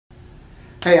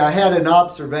Hey, I had an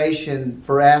observation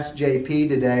for Ask JP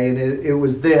today, and it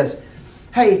was this.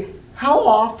 Hey, how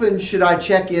often should I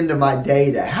check into my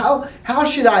data? How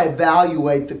should I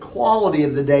evaluate the quality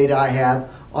of the data I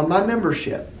have on my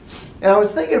membership? And I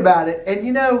was thinking about it, and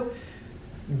you know,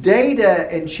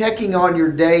 data and checking on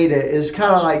your data is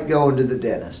kind of like going to the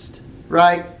dentist,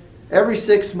 right? Every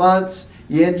 6 months,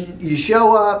 you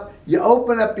show up, you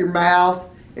open up your mouth,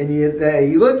 and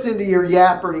he looks into your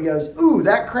yapper and he goes, ooh,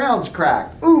 that crown's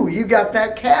cracked. Ooh, you got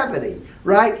that cavity,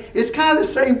 right? It's kind of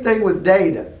the same thing with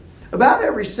data. About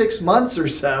every 6 months or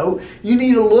so, you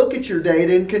need to look at your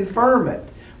data and confirm it.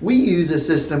 We use a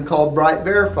system called Bright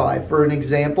Verify, for an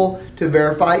example, to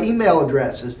verify email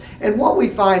addresses. And what we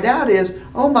find out is,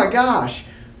 oh my gosh,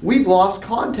 we've lost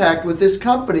contact with this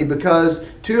company because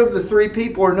 2 of the 3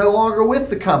 people are no longer with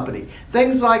the company.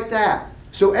 Things like that.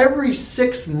 So every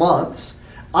 6 months,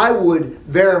 I would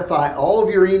verify all of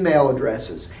your email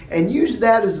addresses and use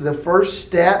that as the first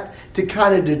step to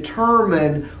kind of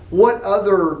determine what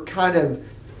other kind of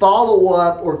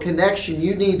follow-up or connection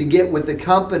you need to get with the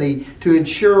company to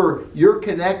ensure you're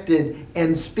connected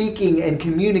and speaking and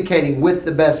communicating with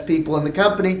the best people in the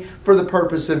company for the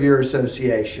purpose of your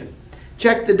association.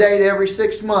 Check the data every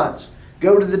 6 months.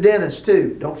 Go to the dentist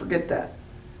too. Don't forget that.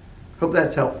 Hope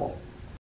that's helpful.